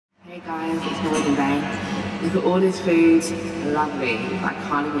Hey guys, it's Morgan Day. Look at all this food, lovely, but I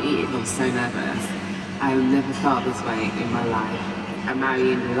can't even eat it, I'm so nervous. I've never felt this way in my life. I'm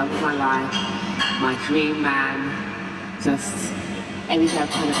marrying the love of my life, my dream man, just everything I've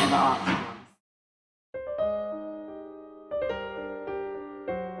kind of ever asked.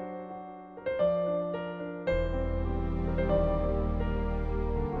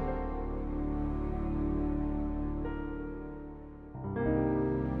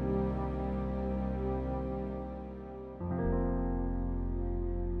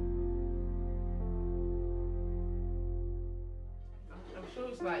 Sure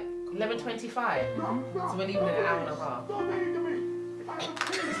it's like 11:25, so we're leaving in an hour and a half.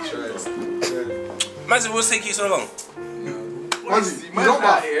 Imagine what's taking you so long. Man's not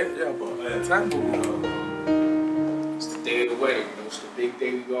out here. Yeah, but time will be long. It's the day of the wedding, you know. It's the big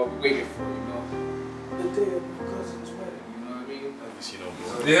day we all be waiting for, you know. The day of my cousin's wedding, you know what I mean?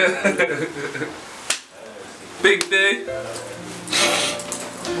 Yeah. Big day.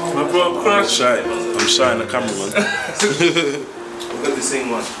 My bro, I'm shy. I'm shy in the camera, man. We've got the same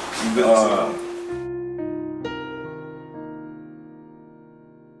one.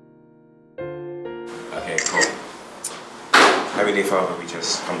 Okay, cool. Heavenly Father, we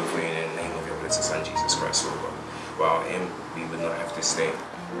just come before you in the name of your blessed Son, Jesus Christ, Lord God. While him, we would not have to stay.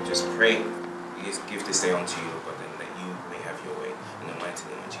 We just pray. We just give this day unto you, but then that you may have your way. In the mighty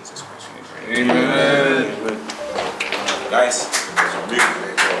name of Jesus Christ, we pray. Amen. Guys,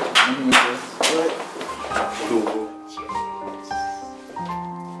 cool.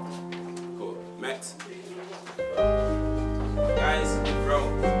 Matt. Guys, bro.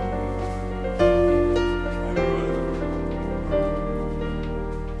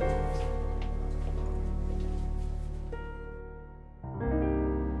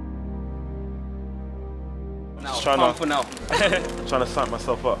 Just trying to psych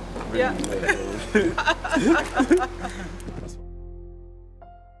myself up. Yeah.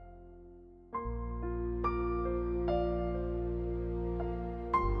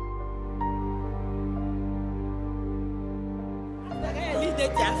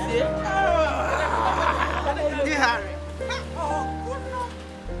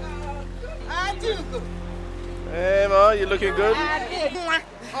 Hey man, you looking good?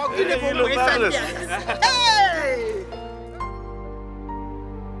 You look fabulous.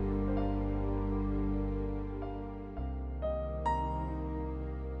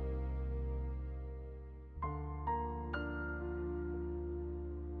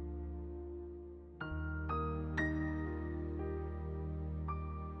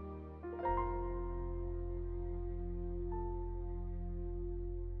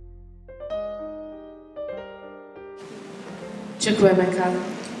 Chinwe and Emeka,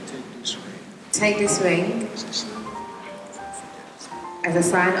 take this ring as a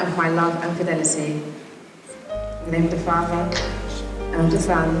sign of my love and fidelity. In the name of the Father, and of the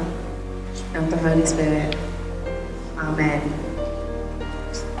Son, and of the Holy Spirit. Amen.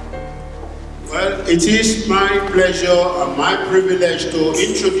 Well, it is my pleasure and my privilege to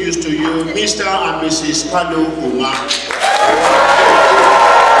introduce to you Mr. and Mrs. Kanu Uma.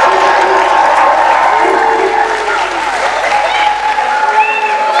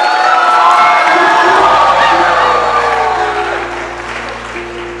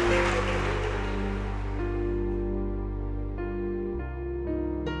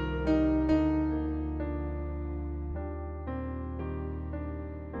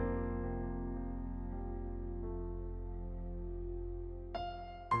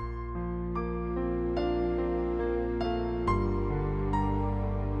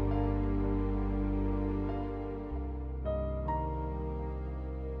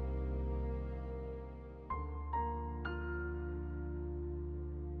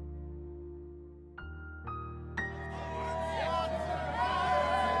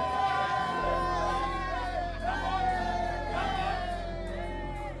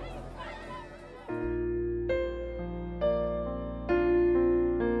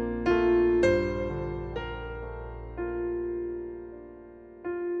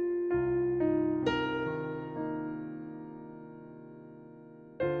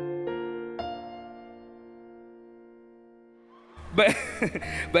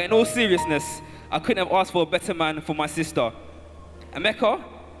 But in all seriousness, I couldn't have asked for a better man for my sister. Emeka,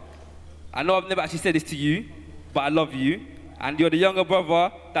 I know I've never actually said this to you, but I love you, and you're the younger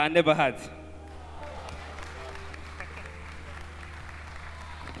brother that I never had.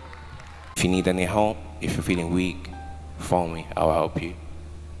 If you need any help, if you're feeling weak, phone me, I'll help you.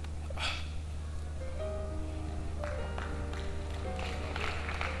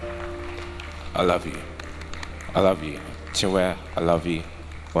 I love you. I love you. Chinwe, I love you.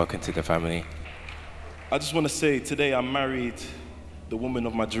 welcome to the family. I just want to say today I married the woman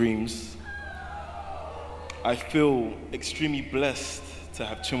of my dreams. I feel extremely blessed to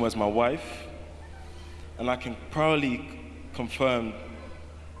have Chinwe as my wife, and I can proudly confirm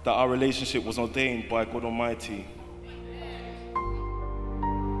that our relationship was ordained by God Almighty.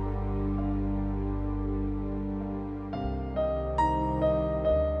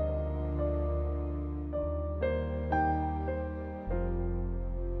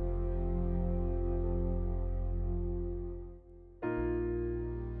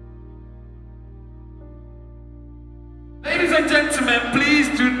 Ladies and gentlemen,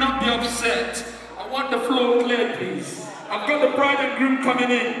 please do not be upset. I want the floor clear, please. I've got the bride and groom coming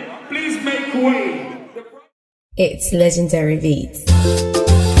in. Please make way. It's legendary beats.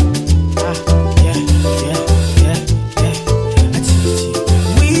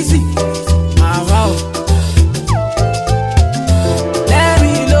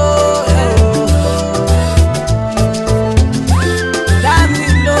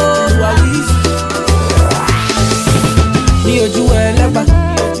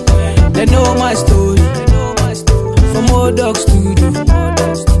 They know my story. From old dog studio,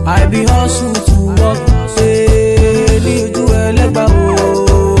 I be hustle to work. Say, do a legba,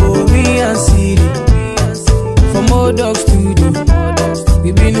 me and Siri. From old dog studio,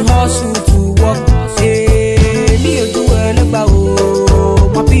 we been hustle to work. Say, do a legba,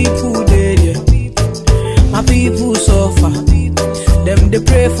 my people dead, my people suffer. Them they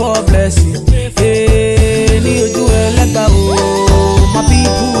pray for blessing. Hey, do a legba, my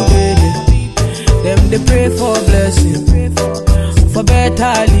people dead. Them they pray for blessing, for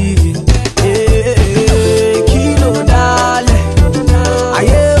better living.